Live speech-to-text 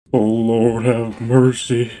Oh Lord have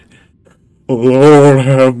mercy. Lord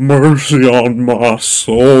have mercy on my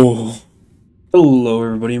soul. Hello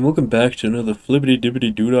everybody and welcome back to another Flippity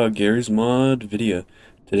Dippity Doodah Gary's Mod video.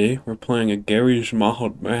 Today we're playing a Gary's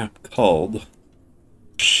Mod map called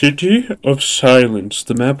City of Silence.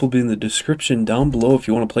 The map will be in the description down below if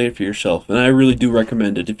you want to play it for yourself. And I really do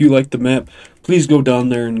recommend it. If you like the map, please go down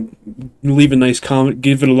there and leave a nice comment,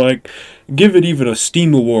 give it a like, give it even a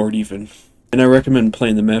Steam award even. And I recommend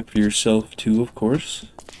playing the map for yourself too, of course.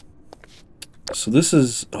 So this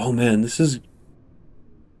is, oh man, this is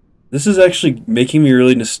actually making me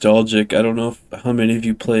really nostalgic. I don't know how many of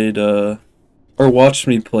you played, or watched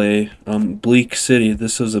me play, Bleak City.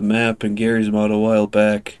 This was a map in Gary's Mod a while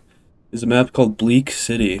back. There's a map called Bleak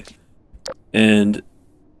City. And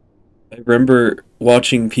I remember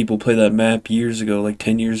watching people play that map years ago, like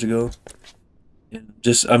 10 years ago.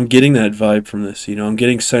 I'm getting that vibe from this, you know, I'm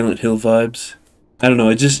getting Silent Hill vibes. I don't know,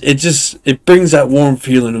 it brings that warm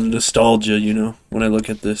feeling of nostalgia, you know, when I look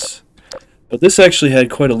at this. But this actually had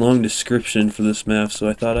quite a long description for this map, so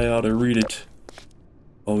I thought I ought to read it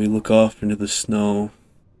while we look off into the snow.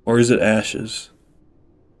 Or is it ashes?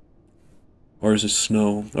 Or is it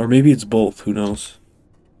snow? Or maybe it's both, who knows?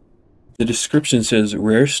 The description says,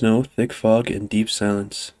 rare snow, thick fog, and deep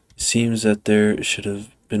silence. It seems that there should have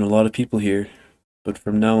been a lot of people here. But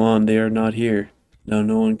from now on, they are not here. Now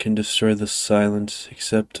no one can destroy the silence,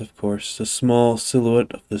 except, of course, the small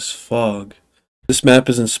silhouette of this fog. This map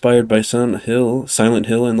is inspired by Silent Hill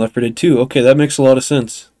and Left 4 Dead 2. Okay, that makes a lot of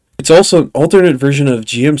sense. It's also an alternate version of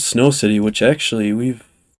GM Snow City, which actually, we've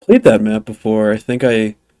played that map before. I think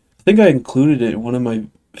I included it in one of my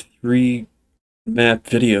 3 map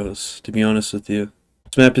videos, to be honest with you.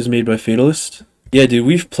 This map is made by Fatalist. Yeah, dude,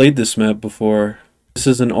 we've played this map before. This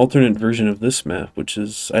is an alternate version of this map, which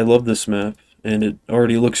is, I love this map, and it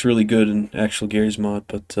already looks really good in actual Gary's Mod,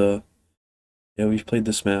 but, yeah, we've played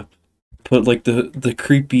this map. Put, like, the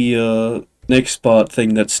creepy, next spot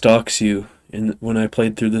thing that stalks you when I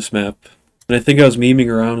played through this map. And I think I was memeing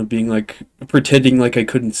around and being, like, pretending like I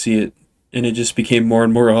couldn't see it, and it just became more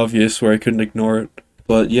and more obvious where I couldn't ignore it.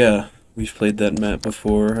 But, yeah, we've played that map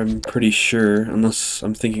before, I'm pretty sure, unless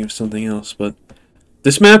I'm thinking of something else, but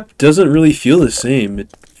this map doesn't really feel the same.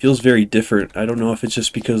 It feels very different. I don't know if it's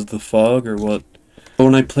just because of the fog or what. But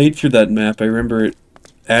when I played through that map, I remember it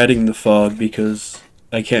adding the fog because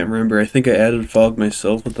I can't remember. I think I added fog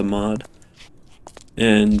myself with the mod.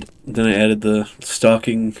 And then I added the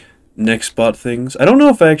stalking next spot things. I don't know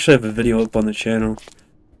if I actually have a video up on the channel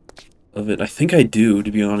of it. I think I do, to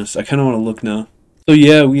be honest. I kind of want to look now. So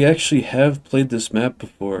yeah, we actually have played this map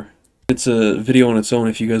before. It's a video on its own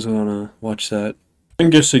if you guys want to watch that. I'm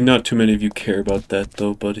guessing not too many of you care about that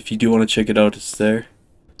though, but if you do want to check it out, it's there.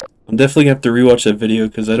 I'm definitely going to have to rewatch that video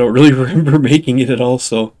because I don't really remember making it at all,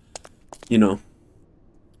 so, you know,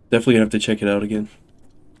 definitely going to have to check it out again.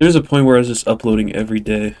 There's a point where I was just uploading every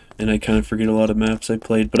day, and I kind of forget a lot of maps I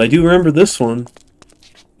played, but I do remember this one.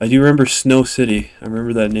 I do remember Snow City. I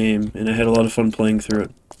remember that name, and I had a lot of fun playing through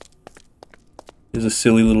it. It's a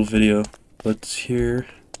silly little video, but here.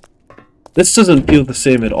 This doesn't feel the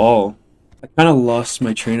same at all. I kind of lost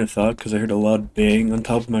my train of thought because I heard a loud bang on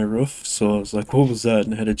top of my roof, so I was like, what was that?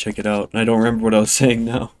 And I had to check it out, and I don't remember what I was saying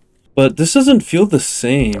now. But this doesn't feel the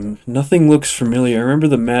same. Nothing looks familiar. I remember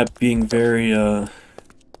the map being very, I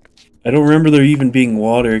don't remember there even being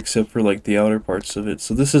water except for, like, the outer parts of it,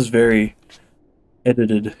 so this is very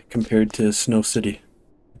edited compared to Snow City.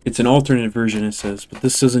 It's an alternate version, it says, but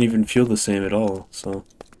this doesn't even feel the same at all, so.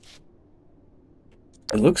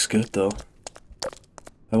 It looks good, though.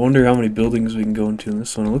 I wonder how many buildings we can go into in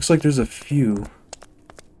this one. It looks like there's a few.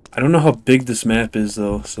 I don't know how big this map is,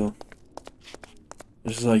 though, so.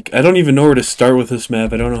 There's like, I don't even know where to start with this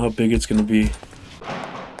map. I don't know how big it's gonna be.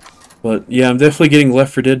 But, yeah, I'm definitely getting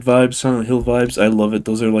Left 4 Dead vibes, Silent Hill vibes. I love it.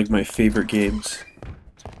 Those are, like, my favorite games.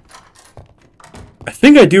 I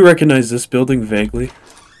think I do recognize this building vaguely.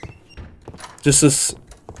 Just this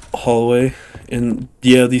hallway. And,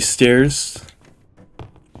 yeah, these stairs.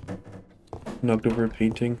 Knocked over a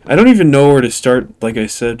painting. I don't even know where to start, like I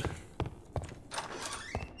said.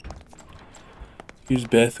 Use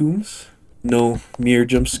bathrooms. No mere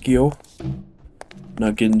jump scare.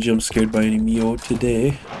 Not getting jump scared by any Mio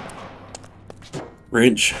today.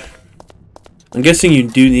 Wrench. I'm guessing you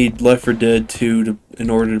do need Left 4 Dead 2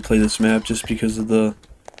 in order to play this map, just because of the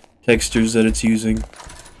textures that it's using.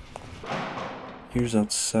 Here's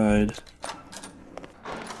outside.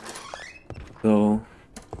 So.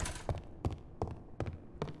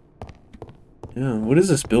 Yeah, what is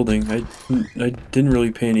this building? I didn't really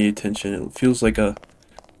pay any attention. It feels like a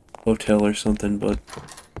hotel or something, but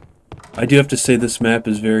I do have to say this map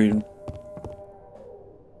is very...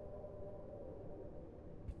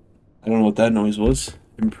 I don't know what that noise was.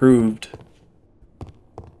 Improved.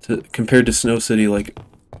 Compared to Snow City, like,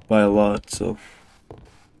 by a lot, so...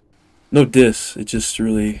 No diss, it just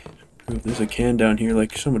really improved. There's a can down here,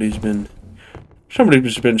 like somebody's been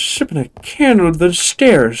sipping a can under the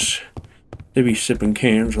stairs. They be sipping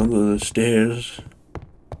cans under the stairs.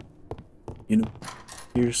 You know,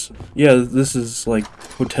 here's... Yeah, this is like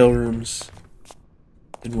hotel rooms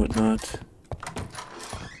and whatnot.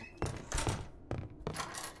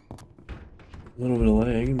 A little bit of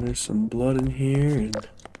lag, and there's some blood in here, and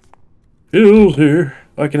pills here.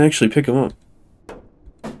 I can actually pick them up.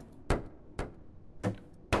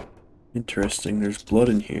 Interesting, there's blood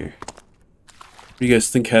in here. What do you guys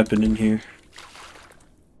think happened in here?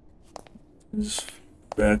 This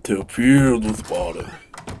bathtub filled with water.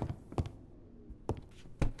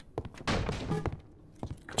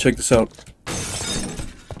 Check this out.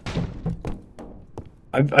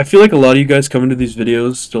 I feel like a lot of you guys come into these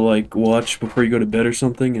videos to like watch before you go to bed or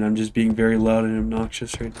something, and I'm just being very loud and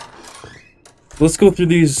obnoxious right now. Let's go through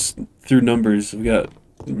these through numbers. We got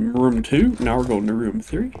room 2, now we're going to room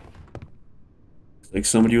 3. It's like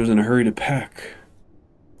somebody was in a hurry to pack.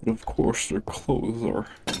 But of course their clothes are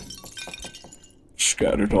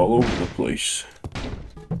scattered all over the place.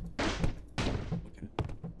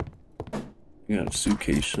 We got a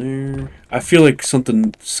suitcase there. I feel like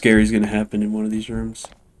something scary is gonna happen in one of these rooms.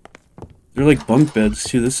 They're like bunk beds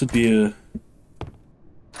too. This would be a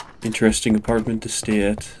interesting apartment to stay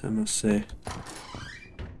at, I must say.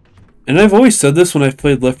 And I've always said this when I've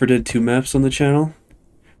played Left 4 Dead 2 maps on the channel.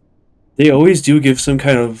 They always do give some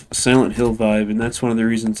kind of Silent Hill vibe, and that's one of the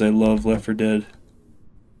reasons I love Left 4 Dead.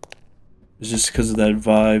 It's just because of that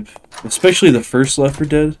vibe. Especially the first Left 4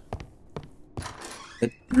 Dead.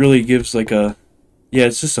 It really gives like a... Yeah,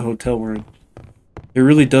 it's just a hotel we're in. It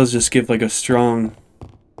really does just give like a strong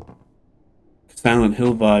Silent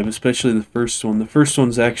Hill vibe, especially the first one. The first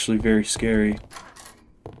one's actually very scary.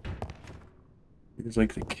 It's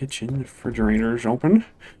like the kitchen, the refrigerator's open.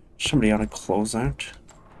 Somebody ought to close that.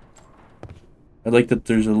 I like that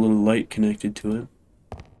there's a little light connected to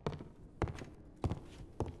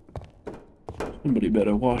it. Somebody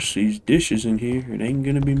better wash these dishes in here. It ain't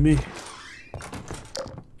gonna be me.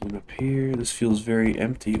 And up here, this feels very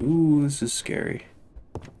empty. Ooh, this is scary.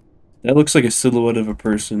 That looks like a silhouette of a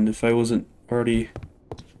person. If I wasn't already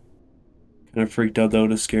kind of freaked out, that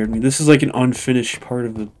would have scared me. This is like an unfinished part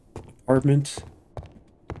of the apartment.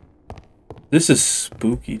 This is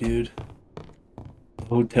spooky, dude.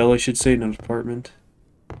 Hotel, I should say, not apartment.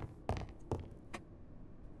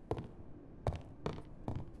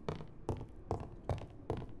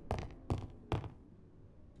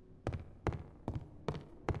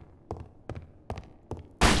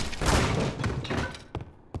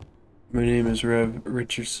 My name is Rev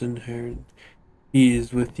Richardson Heron. He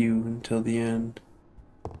is with you until the end.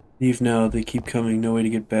 Leave now, they keep coming, no way to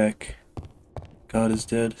get back. God is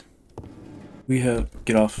dead. We have...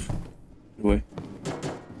 Get off. Get away.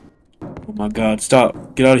 Oh my god,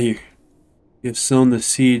 stop! Get out of here! We have sown the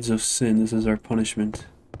seeds of sin, this is our punishment.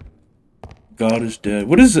 God is dead.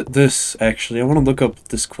 What is this, actually? I want to look up what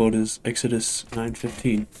this quote is. Exodus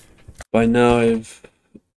 9:15. By now I've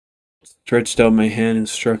stretched out my hand and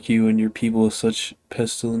struck you and your people with such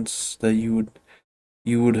pestilence that you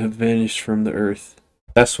would have vanished from the earth.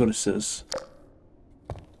 That's what it says.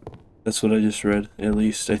 That's what I just read, at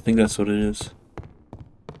least. I think that's what it is.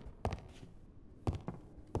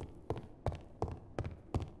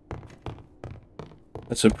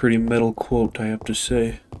 That's a pretty metal quote, I have to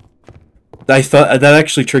say. I thought that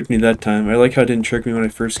actually tricked me that time. I like how it didn't trick me when I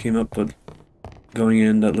first came up, but going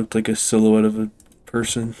in, that looked like a silhouette of a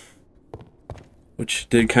person, which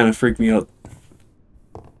did kind of freak me out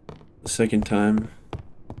the second time.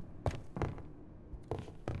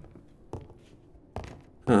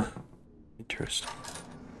 Huh. Interesting.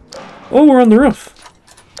 Oh, we're on the roof.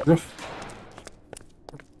 Roof.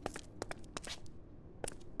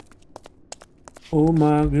 Oh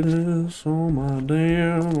my goodness, oh my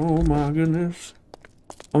damn, oh my goodness.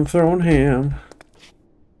 I'm throwing ham.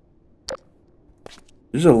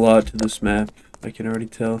 There's a lot to this map, I can already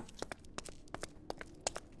tell.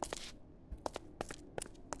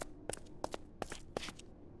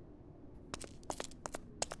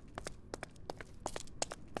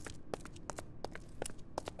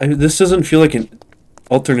 This doesn't feel like an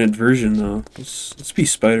alternate version though. Let's be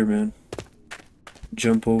Spider-Man.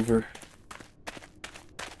 Jump over.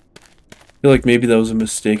 I feel like maybe that was a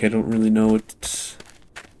mistake. I don't really know what's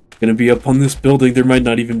gonna be up on this building. There might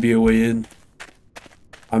not even be a way in.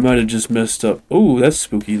 I might have just messed up. Oh, that's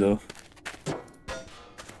spooky though.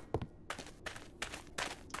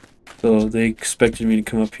 So they expected me to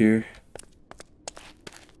come up here.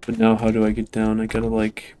 But now how do I get down? I gotta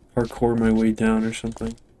like parkour my way down or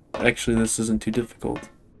something. Actually, this isn't too difficult.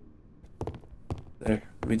 There.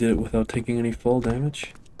 We did it without taking any fall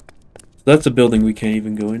damage. So that's a building we can't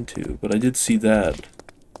even go into, but I did see that.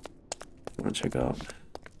 I want to check out.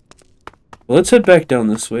 Well, let's head back down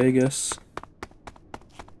this way, I guess.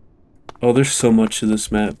 Oh, there's so much to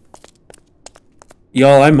this map.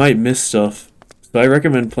 Y'all, I might miss stuff. So I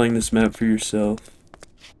recommend playing this map for yourself.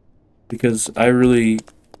 Because I really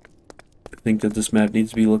think that this map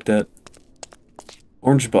needs to be looked at.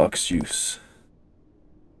 Orange box juice.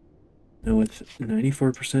 Now with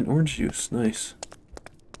 94% orange juice. Nice.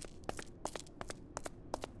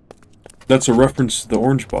 That's a reference to the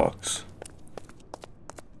orange box.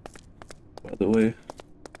 By the way.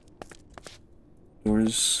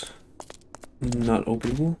 Doors not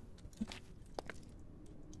openable.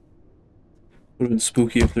 Would have been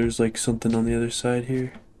spooky if there's like something on the other side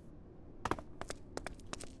here.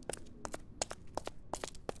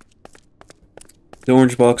 The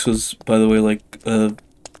orange box was, by the way, like a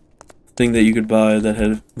thing that you could buy that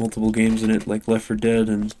had multiple games in it, like Left 4 Dead,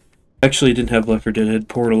 and actually it didn't have Left 4 Dead, it had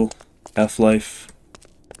Portal, Half-Life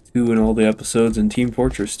 2 and all the episodes, and Team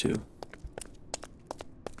Fortress 2.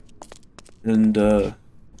 And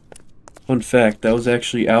fun fact, that was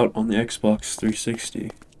actually out on the Xbox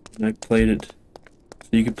 360, and I played it.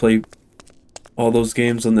 So you could play all those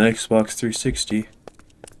games on the Xbox 360.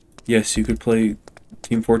 Yes, you could play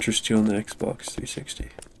Team Fortress 2 on the Xbox 360.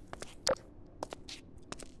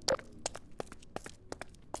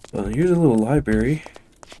 Here's a little library.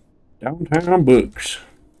 Downtown books.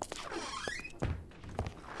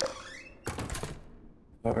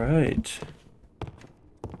 Alright.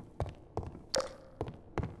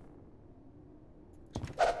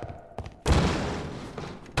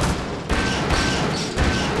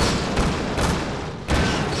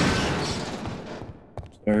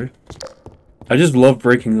 Sorry. I just love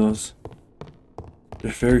breaking those.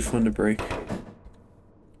 They're very fun to break. Get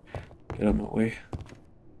out of my way.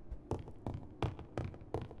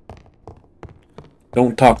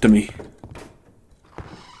 Don't talk to me.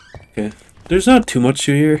 Okay. There's not too much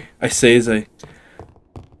to here. I say as I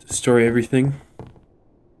destroy everything.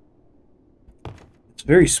 It's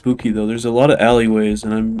very spooky though. There's a lot of alleyways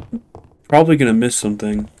and I'm probably gonna miss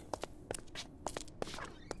something.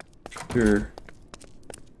 Sure.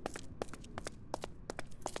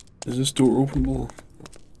 Is this door openable?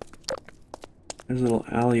 There's a little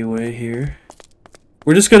alleyway here.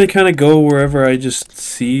 We're just gonna kind of go wherever I just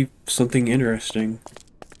see something interesting.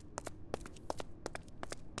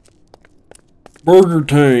 Burger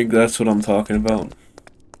Tank, that's what I'm talking about.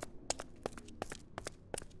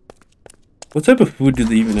 What type of food do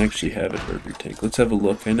they even actually have at Burger Tank? Let's have a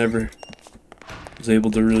look. I never was able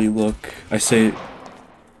to really look. I say...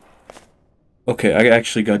 Okay, I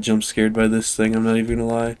actually got jump scared by this thing, I'm not even gonna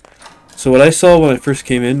lie. So what I saw when I first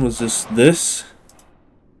came in was just this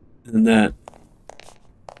and that.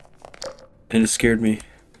 And it scared me.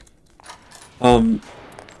 We're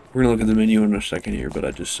gonna look at the menu in a second here, but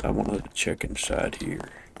I wanted to check inside here.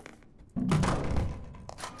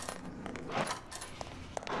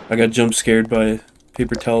 I got jump scared by a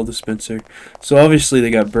paper towel dispenser. So obviously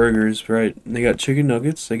they got burgers, right? They got chicken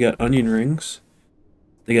nuggets, they got onion rings,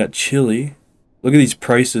 they got chili. Look at these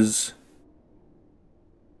prices.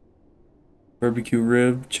 Barbecue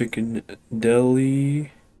rib, chicken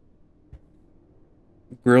deli,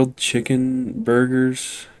 grilled chicken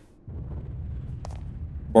burgers,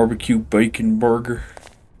 barbecue bacon burger.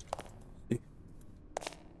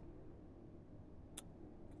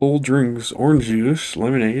 Cold drinks, orange juice,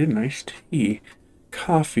 lemonade, and iced tea,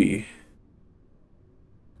 coffee,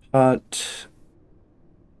 hot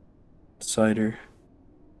cider,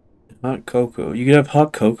 hot cocoa. You can have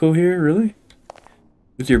hot cocoa here, really?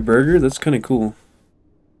 With your burger? That's kind of cool.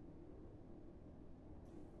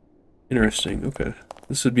 Interesting, okay.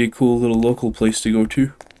 This would be a cool little local place to go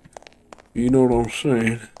to. You know what I'm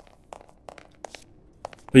saying?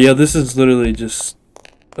 But yeah, this is literally just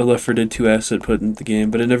a Left 4 Dead 2 asset put in the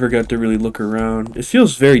game, but I never got to really look around. It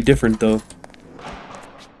feels very different though.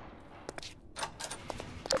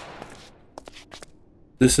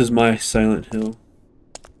 This is my Silent Hill.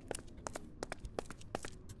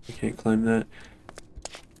 I can't climb that.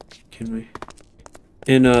 Can we?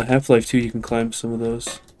 In Half-Life 2 you can climb some of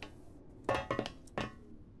those.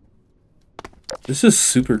 This is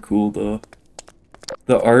super cool though.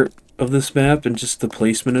 The art of this map and just the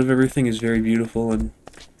placement of everything is very beautiful and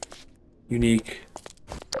unique.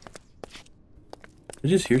 Did I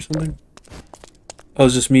just hear something? Oh,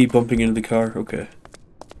 it's just me bumping into the car. Okay.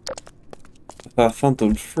 I I thought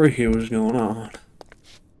something freaky was going on.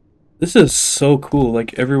 This is so cool.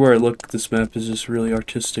 Like, everywhere I look, this map is just really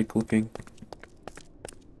artistic looking.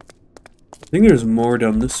 I think there's more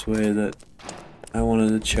down this way that I wanted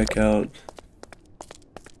to check out.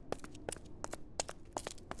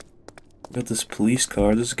 Got this police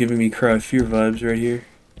car. This is giving me Cry of Fear vibes right here.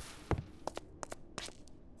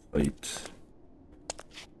 Fight.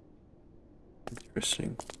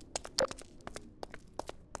 Interesting.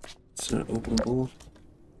 It's not openable.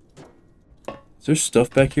 Is there stuff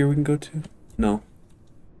back here we can go to? No.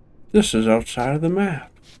 This is outside of the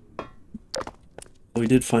map. We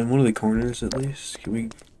did find one of the corners at least. Can we?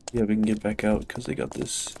 Yeah, we can get back out because they got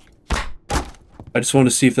this. I just wanted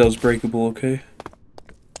to see if that was breakable, okay?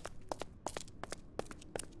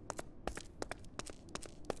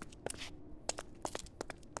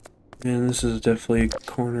 And this is definitely a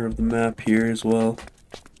corner of the map here as well.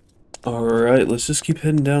 Alright, let's just keep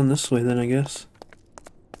heading down this way then, I guess.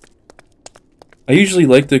 I usually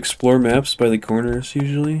like to explore maps by the corners,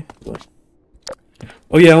 usually. But...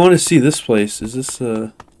 oh yeah, I want to see this place. Is this,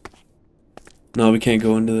 no, we can't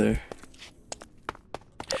go into there.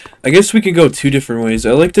 I guess we can go two different ways.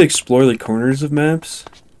 I like to explore the corners of maps,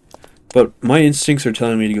 but my instincts are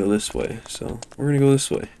telling me to go this way, so we're gonna go this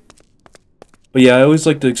way. But yeah, I always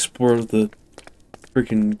like to explore the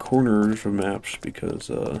freaking corners of maps because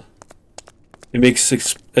it makes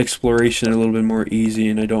exploration a little bit more easy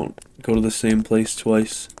and I don't go to the same place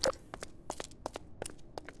twice.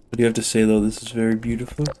 What do you have to say though? This is very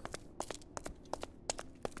beautiful. I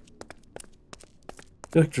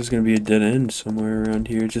feel like there's gonna be a dead end somewhere around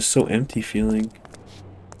here. It's just so empty feeling.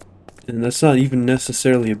 And that's not even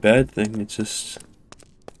necessarily a bad thing, it's just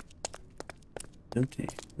empty.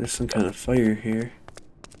 There's some kind of fire here.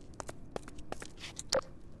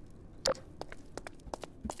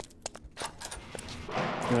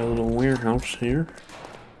 Got a little warehouse here.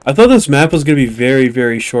 I thought this map was going to be very,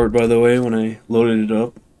 very short, by the way, when I loaded it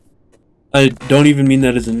up. I don't even mean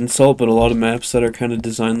that as an insult, but a lot of maps that are kind of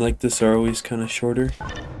designed like this are always kind of shorter.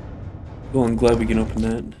 Well, I'm glad we can open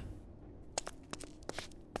that.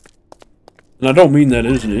 And I don't mean that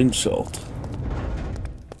as an insult.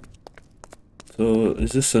 So,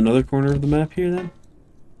 is this another corner of the map here, then?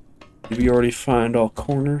 Did we already find all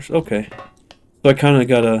corners? Okay. So I kind of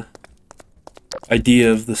got a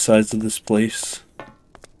idea of the size of this place.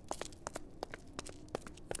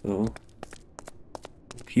 So,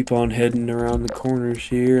 keep on heading around the corners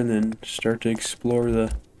here and then start to explore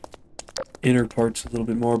the inner parts a little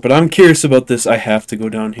bit more. But I'm curious about this. I have to go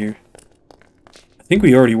down here. I think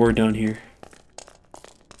we already were down here.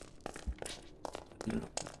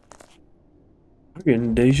 I'm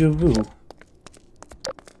getting deja vu.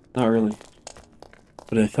 Not really.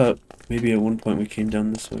 But I thought maybe at one point we came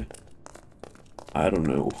down this way. I don't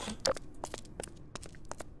know.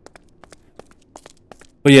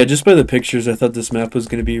 But yeah, just by the pictures, I thought this map was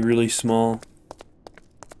going to be really small.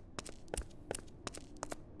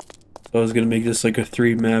 So I was going to make this like a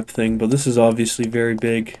 3-map thing, but this is obviously very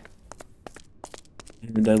big.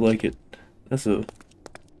 And I like it. That's a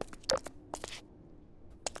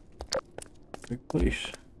big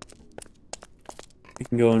place. We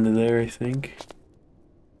can go into there, I think.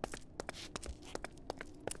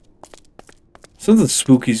 Something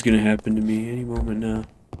spooky is going to happen to me any moment now.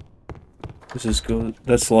 Let's just go.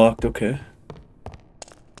 That's locked, okay.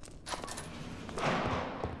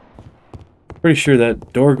 Pretty sure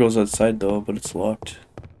that door goes outside though, but it's locked.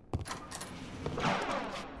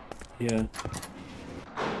 Yeah.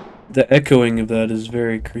 The echoing of that is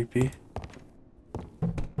very creepy.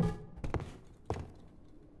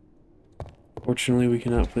 Fortunately, we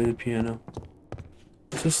cannot play the piano.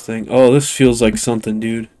 What's this thing? Oh, this feels like something,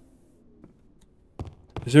 dude.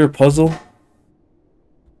 Is there a puzzle?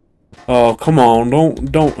 Oh, come on.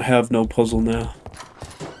 Don't have no puzzle now.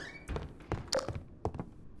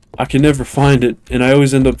 I can never find it, and I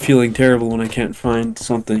always end up feeling terrible when I can't find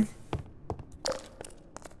something.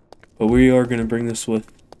 But we are going to bring this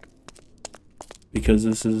with. Because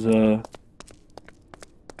this is,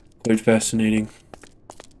 quite fascinating.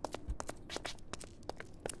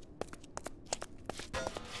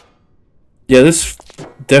 Yeah, this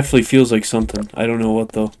definitely feels like something. I don't know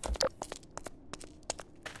what, though.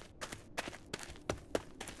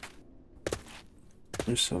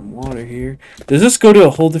 There's some water here. Does this go to a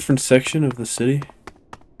whole different section of the city?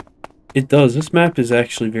 It does. This map is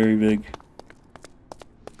actually very big.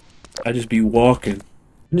 I just be walking.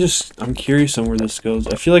 I'm curious on where this goes.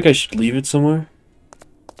 I feel like I should leave it somewhere.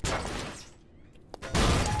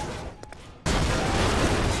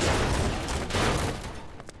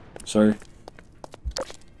 Sorry.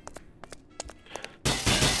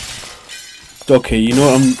 Okay, you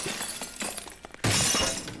know what,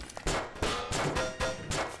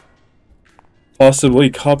 possibly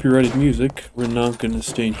copyrighted music. We're not gonna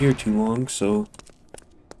stay in here too long, so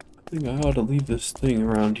I think I ought to leave this thing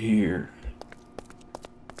around here.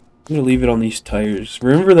 I'm gonna leave it on these tires.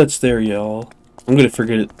 Remember that's there, y'all. I'm gonna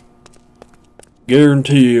forget it.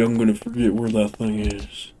 Guarantee you I'm gonna forget where that thing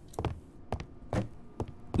is.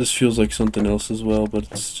 This feels like something else as well, but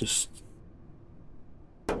it's just...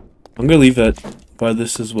 I'm gonna leave that by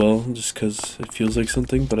this as well, just because it feels like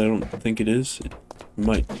something, but I don't think it is. It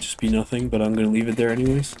might just be nothing, but I'm gonna leave it there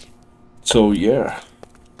anyways. So, yeah.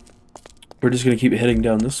 We're just gonna keep heading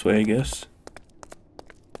down this way, I guess.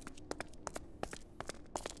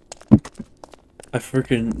 I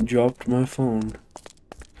freaking dropped my phone.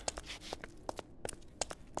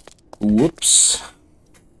 Whoops.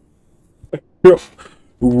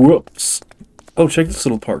 Whoops. Oh, check this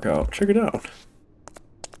little park out. Check it out.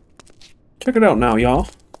 Check it out now, y'all.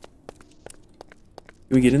 Can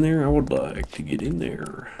we get in there? I would like to get in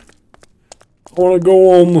there. I want to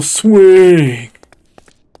go on the swing.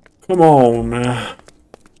 Come on now.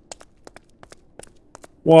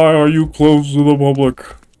 Why are you closed to the public?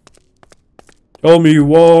 Tell me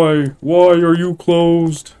why. Why are you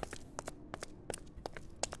closed?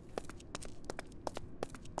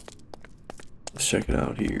 Let's check it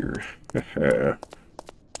out here.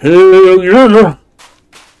 Hell yeah!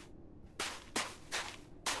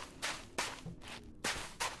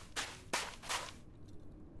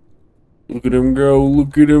 Look at him go,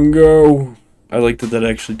 look at him go. I like that that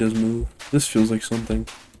actually does move. This feels like something.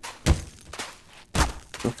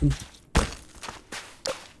 Nothing.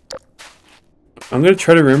 I'm gonna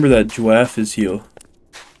try to remember that giraffe is heel.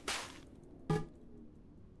 I'm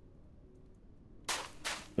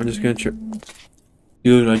just gonna try.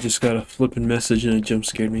 Dude, I just got a flippin' message and it jump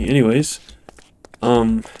scared me. Anyways,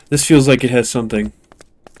 this feels like it has something.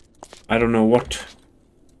 I don't know what.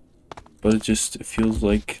 But it feels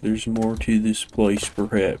like there's more to this place,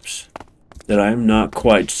 perhaps, that I'm not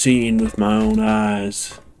quite seeing with my own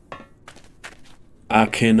eyes. I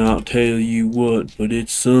cannot tell you what, but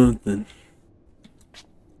it's something.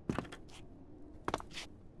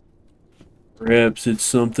 Perhaps it's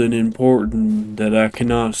something important that I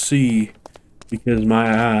cannot see because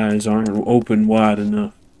my eyes aren't open wide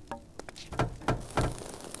enough.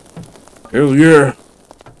 Hell yeah!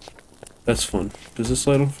 That's fun. Does this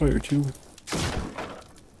light on fire too? I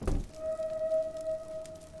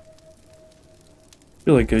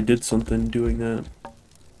feel like I did something doing that.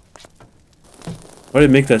 Why did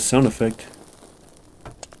it make that sound effect?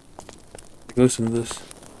 Listen to this.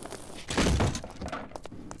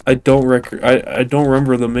 I don't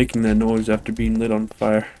remember them making that noise after being lit on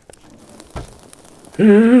fire.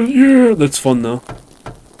 Hell yeah! That's fun though.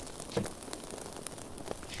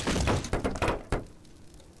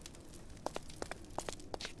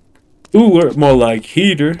 Ooh, more like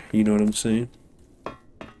heater. You know what I'm saying?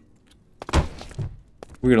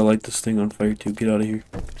 We're gonna light this thing on fire too. Get out of here.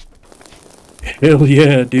 Hell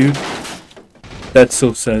yeah, dude. That's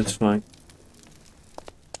so satisfying.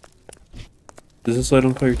 Does this light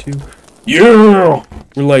on fire too? Yeah!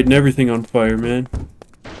 We're lighting everything on fire, man.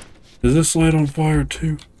 Does this light on fire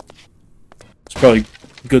too? It's probably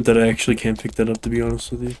good that I actually can't pick that up, to be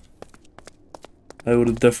honest with you. I would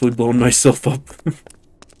have definitely blown myself up.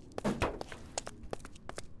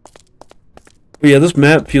 But yeah, this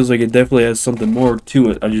map feels like it definitely has something more to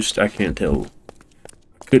it. I can't tell.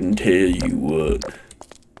 I couldn't tell you what.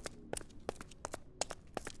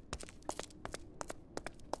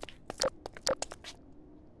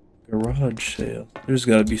 Garage sale. There's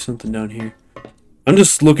gotta be something down here. I'm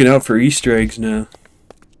just looking out for Easter eggs now.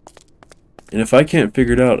 And if I can't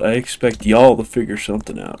figure it out, I expect y'all to figure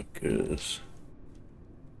something out, cause...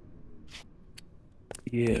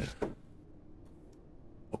 yeah.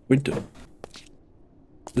 A window.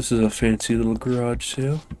 This is a fancy little garage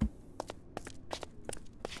sale.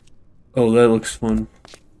 Oh, that looks fun.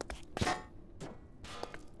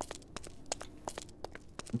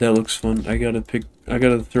 That looks fun. I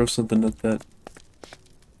gotta throw something at that.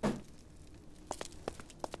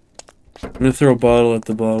 I'm gonna throw a bottle at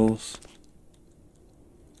the bottles.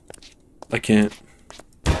 I can't.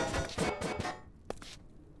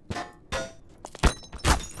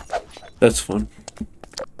 That's fun.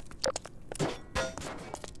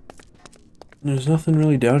 There's nothing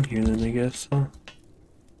really down here then, I guess, huh?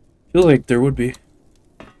 Feel like there would be.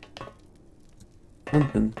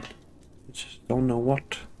 Something. I just don't know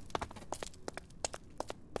what.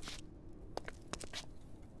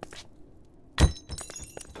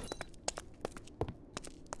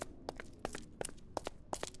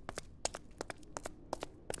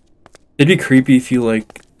 It'd be creepy if you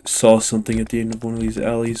like saw something at the end of one of these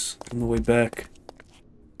alleys on the way back.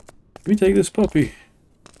 Let me take this puppy.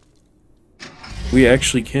 We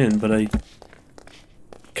actually can, but I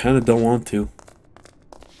kind of don't want to.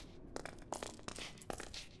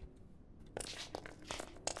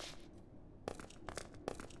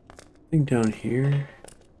 Thing down here.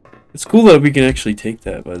 It's cool that we can actually take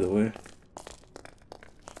that, by the way.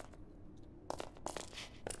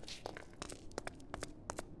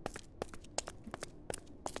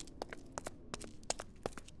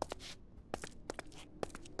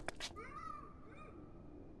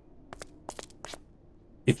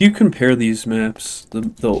 If you compare these maps,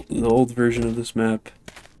 the old version of this map,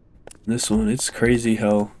 and this one, it's crazy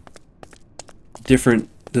how different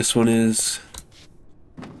this one is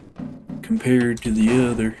compared to the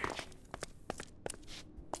other.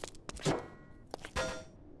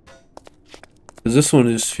 Because this one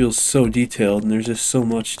just feels so detailed and there's just so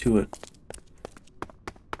much to it.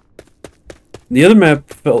 The other map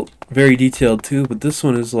felt very detailed too, but this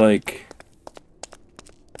one is like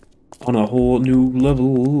on a whole new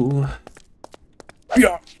level.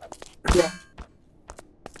 Yeah. Yeah.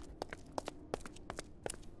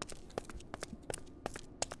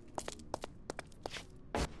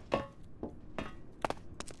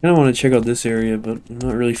 I don't want to check out this area, but I'm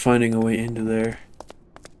not really finding a way into there.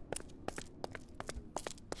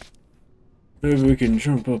 Maybe we can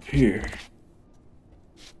jump up here.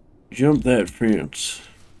 Jump that fence.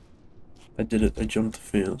 I did it. I jumped the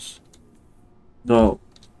fence. No.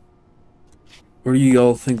 Where do you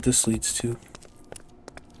all think this leads to?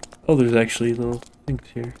 Oh, there's actually little things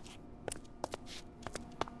here.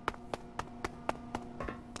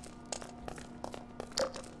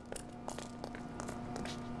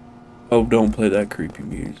 Oh, don't play that creepy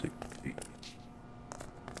music.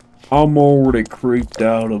 I'm already creeped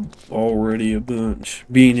out already a bunch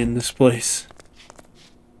being in this place.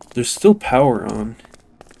 There's still power on.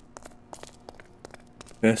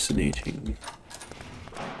 Fascinating.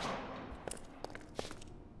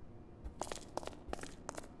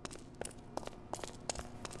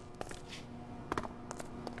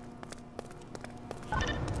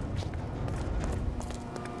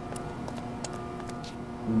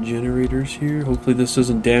 Generators here. Hopefully this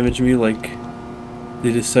doesn't damage me like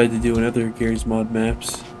they decide to do in other Gmod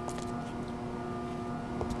maps.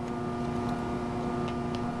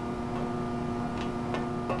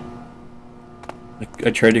 I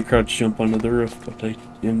tried to crouch jump onto the roof, but I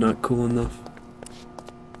am not cool enough.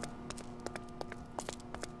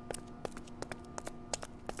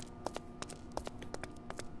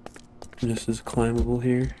 This is climbable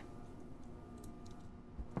here.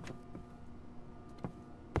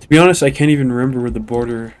 To be honest, I can't even remember where the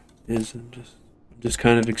border is. I'm just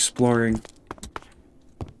kind of exploring.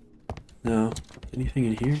 No, anything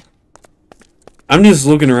in here? I'm just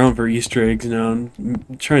looking around for Easter eggs now.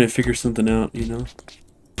 I'm trying to figure something out, you know?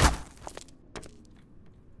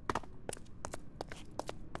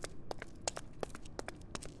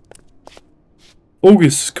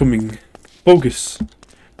 Bogus coming. Bogus.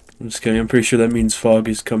 I'm just kidding. I'm pretty sure that means fog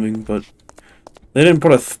is coming, but they didn't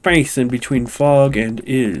put a space in between fog and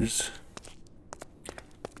is.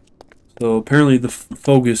 So apparently the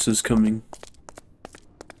Fogus is coming.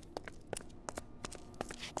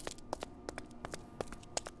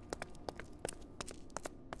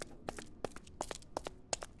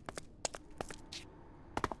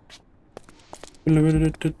 I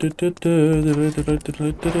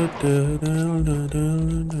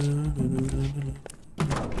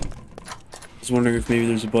was wondering if maybe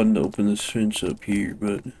there's a button to open this fence up here,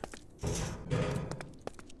 but...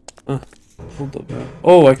 hold up.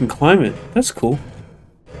 Oh, I can climb it. That's cool.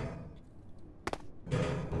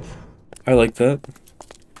 I like that.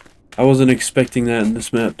 I wasn't expecting that in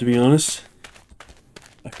this map, to be honest.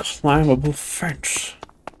 A climbable fence.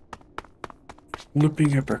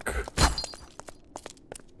 Flipping epic.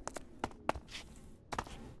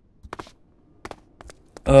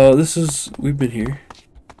 This is... we've been here.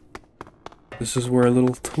 This is where our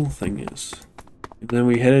little tool thing is. And then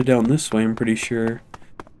we headed down this way, I'm pretty sure.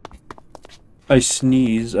 I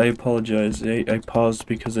sneeze. I apologize. I paused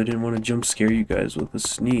because I didn't want to jump scare you guys with a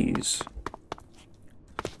sneeze.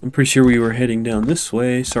 I'm pretty sure we were heading down this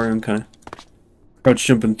way. Sorry, I'm kind of crouch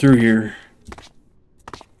jumping through here.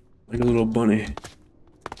 Like a little bunny.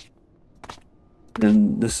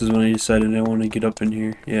 And this is when I decided I want to get up in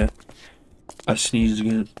here. Yeah. I sneezed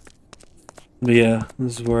again. But yeah,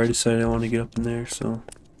 this is where I decided I want to get up in there, so...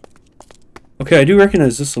 Okay, I do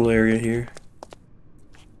recognize this little area here.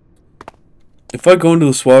 If I go into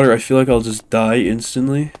this water, I feel like I'll just die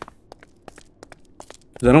instantly.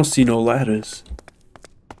 Because I don't see no ladders.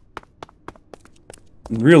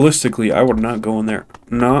 Realistically, I would not go in there.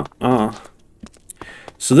 Nuh-uh.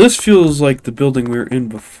 So this feels like the building we were in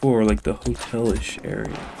before, like the hotel-ish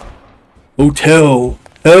area. Hotel!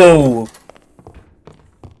 Hell!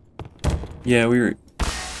 Yeah, we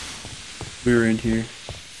were in here.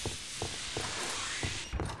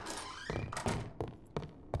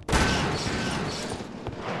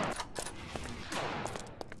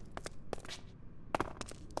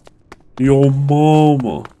 Yo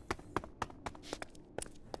mama.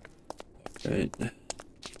 Right.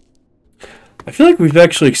 I feel like we've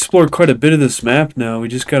actually explored quite a bit of this map now. We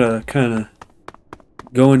just gotta kind of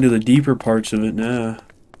go into the deeper parts of it now.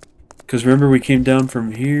 Because remember, we came down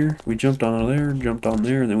from here, we jumped on there, jumped on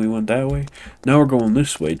there, and then we went that way. Now we're going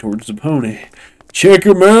this way towards the pony. Check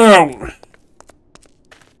him out!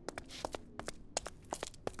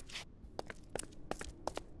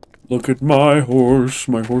 Look at my horse.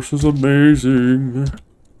 My horse is amazing.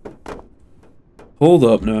 Hold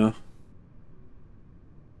up now.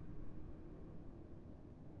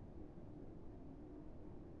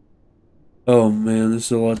 Oh man, this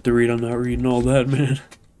is a lot to read. I'm not reading all that, man.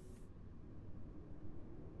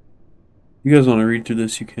 You guys want to read through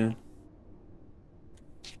this, you can.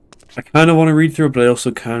 I kind of want to read through it, but I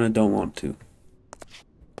also kind of don't want to.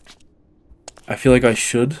 I feel like I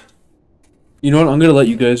should. You know what? I'm going to let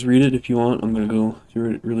you guys read it if you want. I'm going to go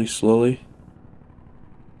through it really slowly.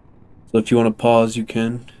 So if you want to pause, you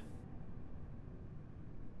can.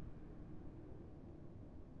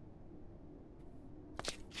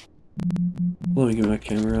 Let me get my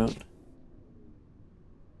camera out.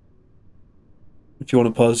 If you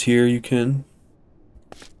want to pause here, you can.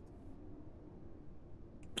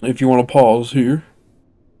 If you want to pause here,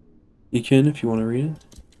 you can if you want to read it.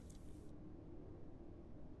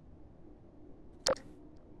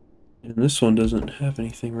 And this one doesn't have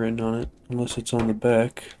anything written on it, unless it's on the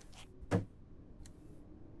back.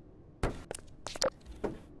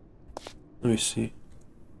 Let me see.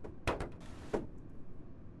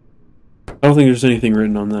 I don't think there's anything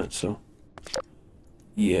written on that, so...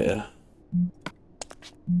 yeah.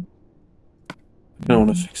 I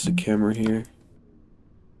want to fix the camera here.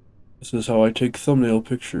 This is how I take thumbnail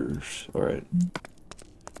pictures. Alright.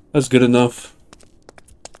 That's good enough.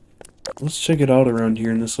 Let's check it out around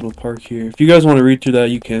here in this little park here. If you guys want to read through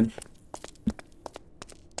that, you can.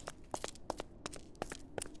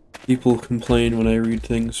 People complain when I read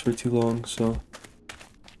things for too long, so...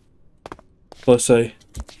 Plus, I'm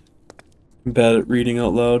bad at reading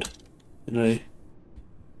out loud, and I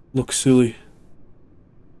look silly.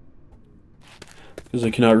 Because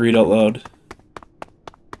I cannot read out loud.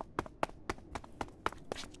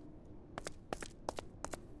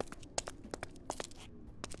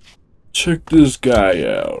 Check this guy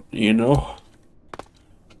out, you know?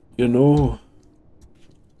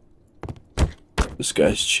 This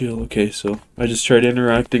guy's chill. Okay, so I just tried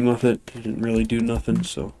interacting with it. It didn't really do nothing,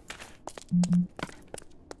 so...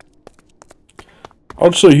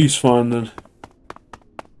 I'd say he's fine then.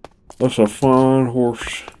 That's a fine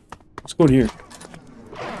horse. Let's go in here.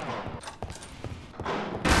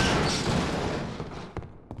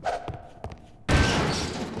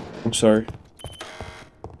 I'm sorry.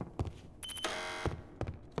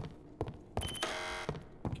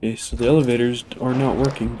 Okay, so the elevators are not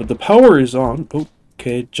working, but the power is on. Oh,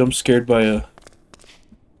 okay, jump scared by a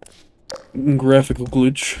graphical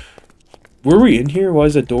glitch. Were we in here? Why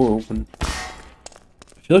is that door open? I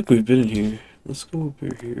feel like we've been in here. Let's go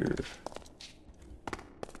up here.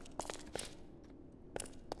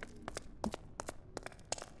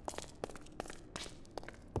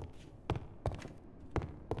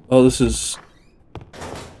 Oh, this is...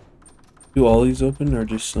 Do all these open, or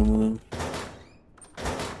just some of them?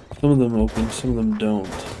 Some of them open, some of them don't.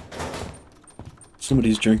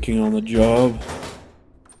 Somebody's drinking on the job.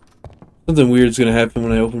 Something weird's gonna happen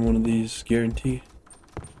when I open one of these, guarantee.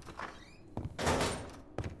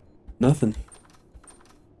 Nothing.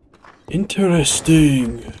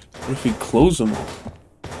 Interesting. What if we close them all?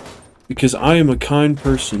 Because I am a kind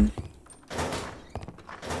person.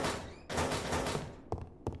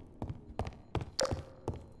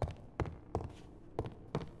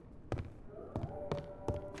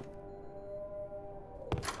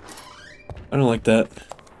 I don't like that.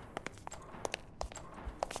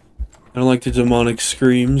 I don't like the demonic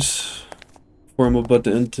screams before I'm about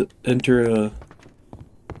to enter a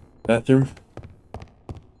bathroom.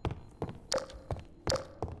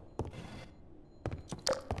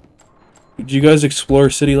 Did you guys explore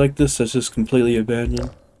a city like this that's just completely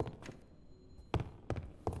abandoned?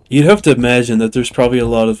 You'd have to imagine that there's probably a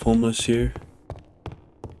lot of homeless here.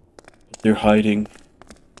 They're hiding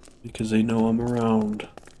because they know I'm around.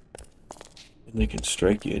 And they can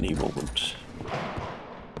strike you any moment.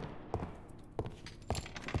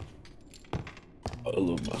 I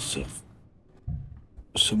love myself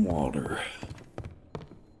some water.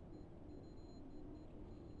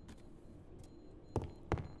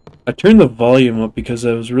 I turned the volume up because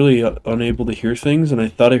I was really unable to hear things, and I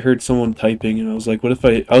thought I heard someone typing, and I was like, what if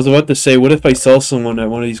I was about to say, what if I saw someone at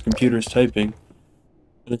one of these computers typing?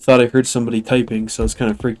 And I thought I heard somebody typing, so I was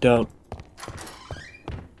kind of freaked out.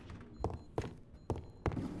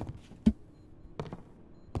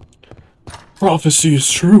 Prophecy is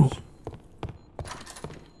true.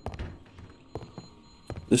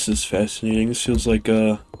 This is fascinating. This feels like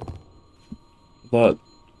a lot.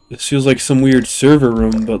 This feels like some weird server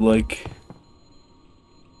room, but like,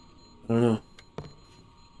 I don't know.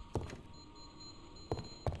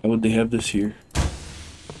 How would they have this here?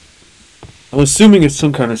 I'm assuming it's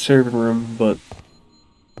some kind of server room, but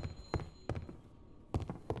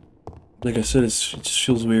like I said, it just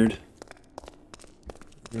feels weird.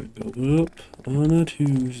 Go up on a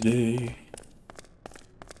Tuesday.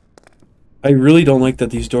 I really don't like that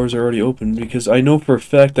these doors are already open, because I know for a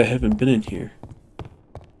fact I haven't been in here.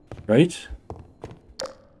 Right?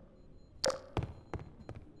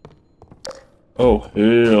 Oh,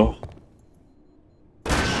 hell.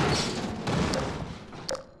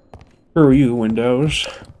 Screw you, Windows.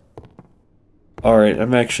 Alright,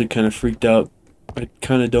 I'm actually kind of freaked out. I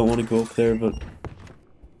kind of don't want to go up there, but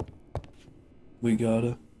we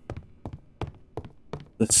gotta.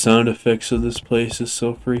 The sound effects of this place is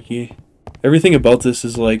so freaky. Everything about this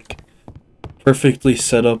is like perfectly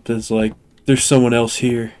set up as like there's someone else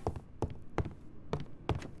here.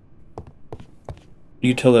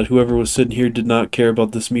 You can tell that whoever was sitting here did not care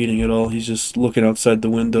about this meeting at all. He's just looking outside the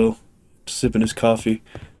window, sipping his coffee.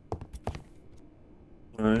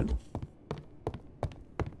 Alright.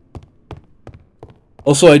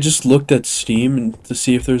 Also, I just looked at Steam to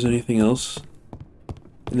see if there's anything else.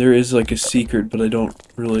 And there is like a secret, but I don't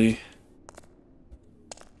really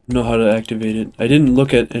know how to activate it. I didn't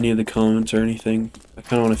look at any of the comments or anything. I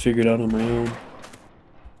kind of want to figure it out on my own.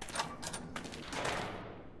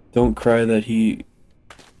 Don't cry that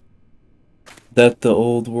the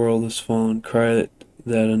old world has fallen. Cry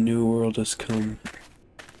that a new world has come.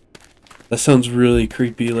 That sounds really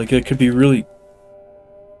creepy. Like it could be really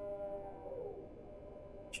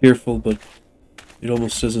cheerful, but it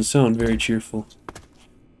almost doesn't sound very cheerful.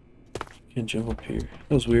 Can't jump up here.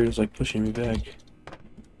 That was weird. It was like pushing me back.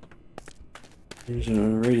 There's a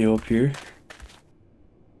radio up here.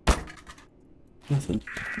 Nothing.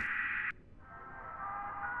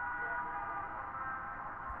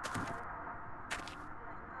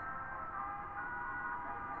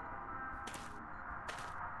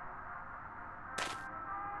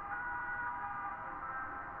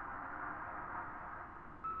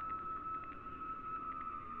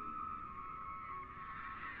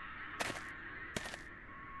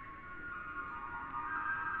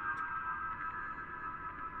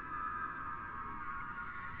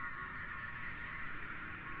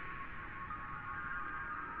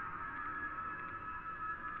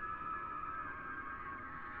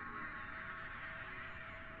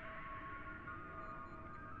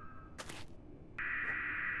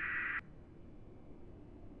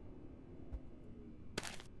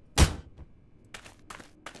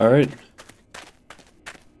 Alright.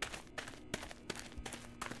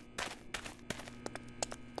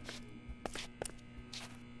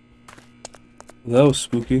 That was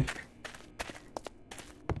spooky.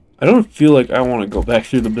 I don't feel like I want to go back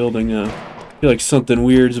through the building now. I feel like something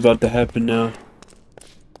weird is about to happen now.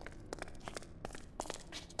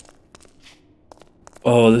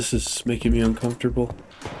 Oh, this is making me uncomfortable.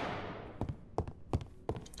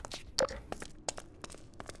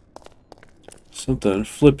 Something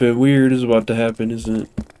flippin' weird is about to happen, isn't it?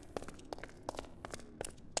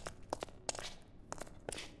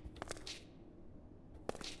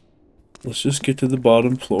 Let's just get to the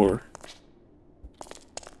bottom floor.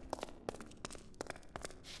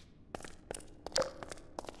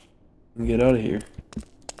 And get out of here.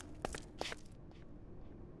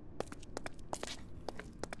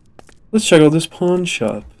 Let's check out this pawn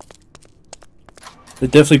shop. It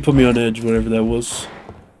definitely put me on edge, whatever that was.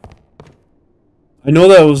 I know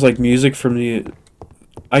that was like music from the...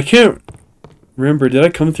 I can't remember. Did I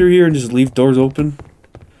come through here and just leave doors open?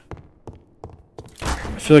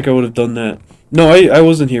 I feel like I would have done that. No, I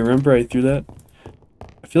wasn't here. Remember I threw that?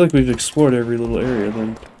 I feel like we've explored every little area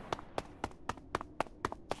then.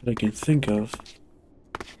 That I can think of.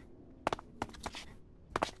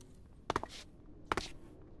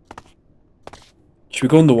 Should we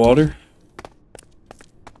go in the water?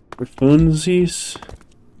 For funsies?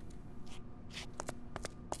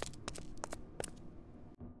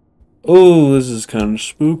 Oh, this is kind of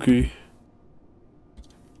spooky.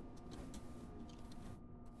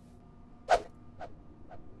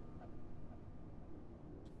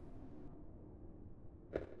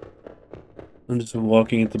 I'm just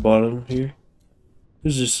walking at the bottom here.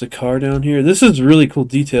 There's just a car down here. This is really cool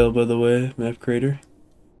detail, by the way, map creator.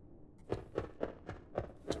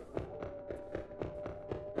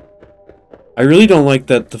 I really don't like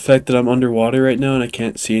the fact that I'm underwater right now and I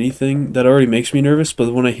can't see anything. That already makes me nervous,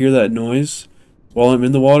 but when I hear that noise while I'm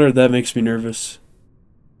in the water, that makes me nervous.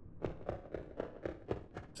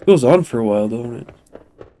 This goes on for a while, don't it?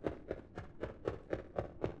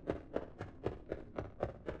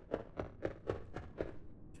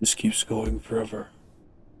 This keeps going forever.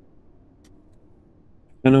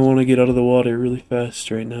 And I want to get out of the water really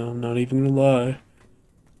fast right now, I'm not even gonna lie.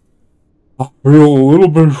 I feel a little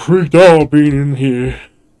bit freaked out being in here.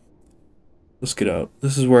 Let's get out.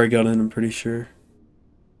 This is where I got in, I'm pretty sure.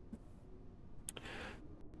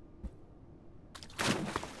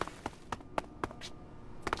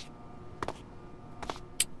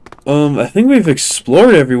 I think we've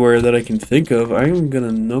explored everywhere that I can think of. I'm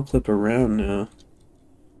gonna no-clip around now.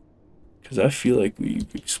 Because I feel like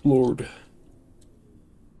we've explored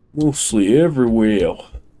mostly everywhere.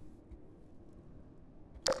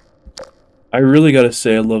 I really gotta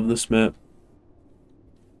say I love this map.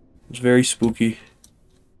 It's very spooky.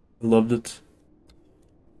 I loved it.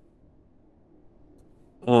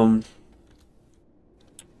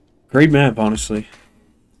 Great map, honestly.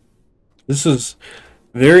 This is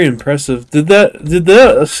very impressive.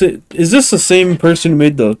 Is this the same person who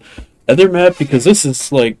made the other map? Because this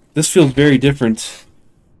is like, this feels very different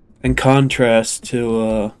in contrast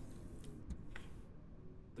to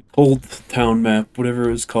the Cold Town map, whatever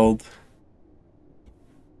it was called.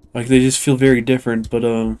 Like, they just feel very different, but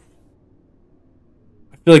I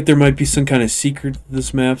feel like there might be some kind of secret to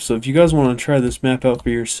this map, so if you guys want to try this map out for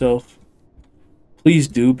yourself, please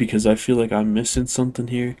do, because I feel like I'm missing something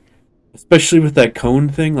here. Especially with that cone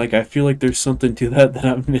thing, like, I feel like there's something to that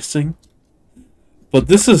I'm missing. But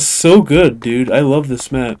this is so good, dude. I love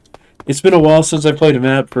this map. It's been a while since I played a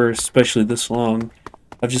map for especially this long.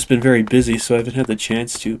 I've just been very busy, so I haven't had the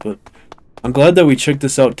chance to, but I'm glad that we checked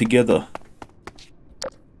this out together.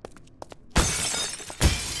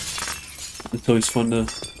 It's always fun to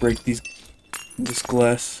break this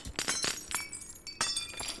glass.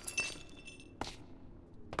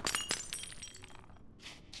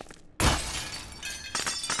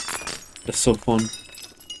 That's so fun.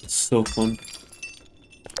 It's so fun.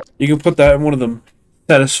 You can put that in one of them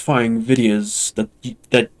satisfying videos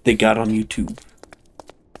that they got on YouTube.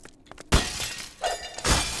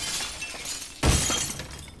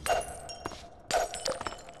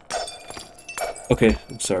 Okay,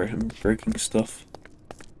 I'm sorry, I'm breaking stuff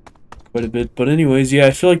quite a bit. But anyways, yeah,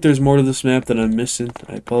 I feel like there's more to this map that I'm missing.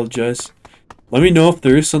 I apologize. Let me know if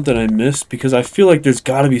there is something I missed, because I feel like there's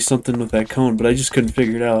gotta be something with that cone, but I just couldn't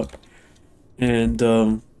figure it out.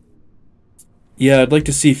 And, yeah, I'd like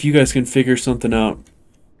to see if you guys can figure something out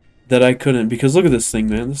that I couldn't, because look at this thing,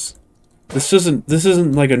 man. This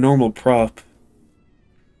isn't like a normal prop.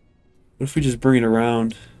 What if we just bring it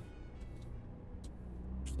around?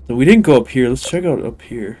 So we didn't go up here. Let's check out up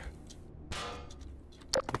here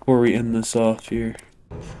before we end this off here.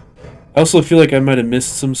 I also feel like I might have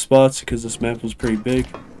missed some spots because this map was pretty big.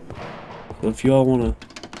 So if y'all want to...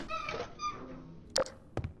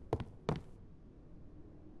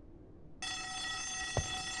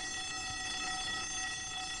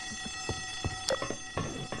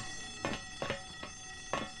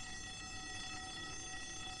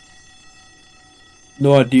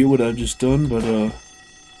 No idea what I've just done, but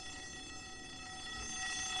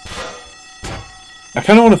I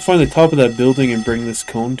kind of want to find the top of that building and bring this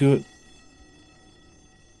cone to it.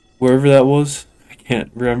 Wherever that was. I can't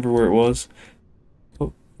remember where it was.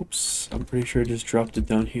 Oh, oops. I'm pretty sure I just dropped it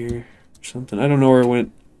down here or something. I don't know where it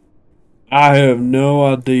went. I have no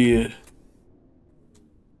idea.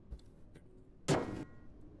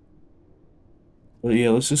 But yeah,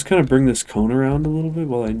 let's just kind of bring this cone around a little bit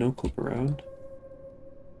while I no-clip around,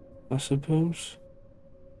 I suppose.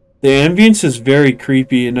 The ambience is very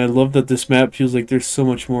creepy, and I love that this map feels like there's so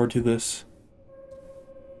much more to this.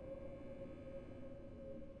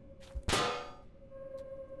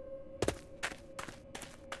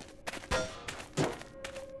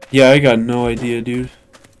 Yeah, I got no idea, dude.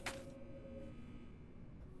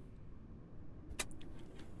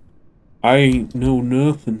 I ain't know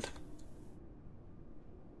nothing.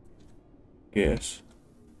 Guess.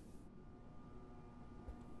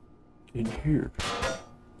 In here.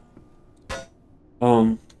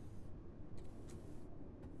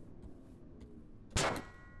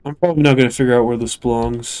 I'm probably not gonna figure out where this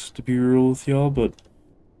belongs, to be real with y'all, but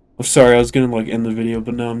I'm sorry, I was gonna like end the video,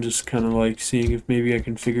 but now I'm just kind of like seeing if maybe I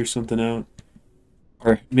can figure something out,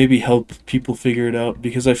 or maybe help people figure it out,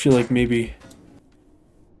 because I feel like maybe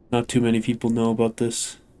not too many people know about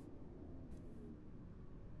this.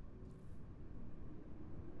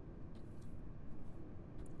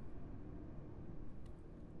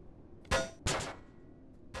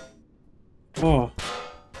 Oh,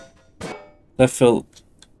 that felt,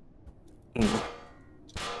 I don't know.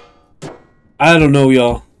 I don't know,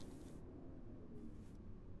 y'all.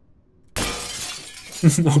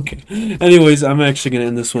 Okay. Anyways, I'm actually gonna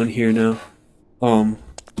end this one here now.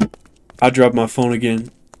 I dropped my phone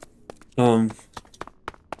again.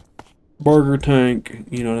 Burger Tank,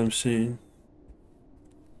 you know what I'm saying?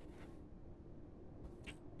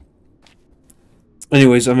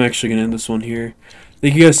 Anyways, I'm actually gonna end this one here.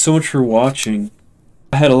 Thank you guys so much for watching.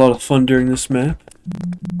 I had a lot of fun during this map.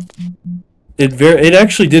 It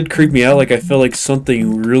actually did creep me out. Like I felt like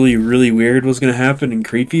something really weird was gonna happen and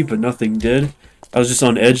creepy, but nothing did. I was just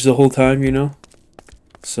on edge the whole time, you know?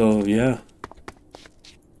 So yeah.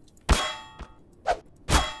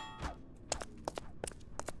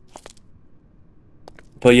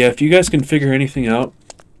 But yeah, if you guys can figure anything out,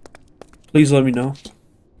 please let me know.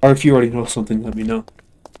 Or if you already know something, let me know.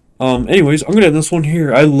 Anyways, I'm gonna end this one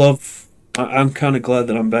here. I'm kind of glad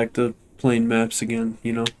that I'm back to playing maps again,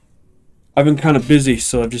 you know? I've been kind of busy,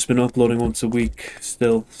 so I've just been uploading once a week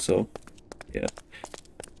still, so yeah.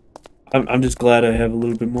 I'm just glad I have a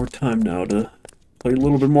little bit more time now to play a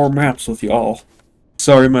little bit more maps with y'all.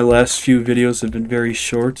 Sorry my last few videos have been very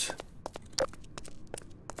short.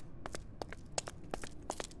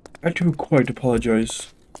 I do quite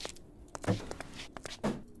apologize.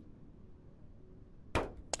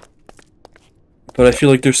 But I feel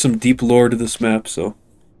like there's some deep lore to this map, so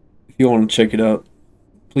if you want to check it out,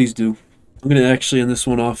 please do. I'm going to actually end this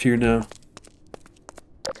one off here now.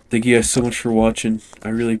 Thank you guys so much for watching. I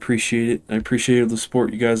really appreciate it. I appreciate all the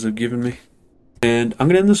support you guys have given me. And I'm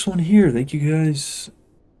going to end this one here. Thank you guys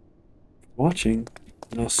for watching.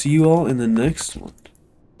 And I'll see you all in the next one.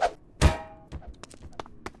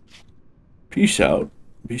 Peace out.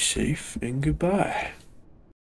 Be safe and goodbye.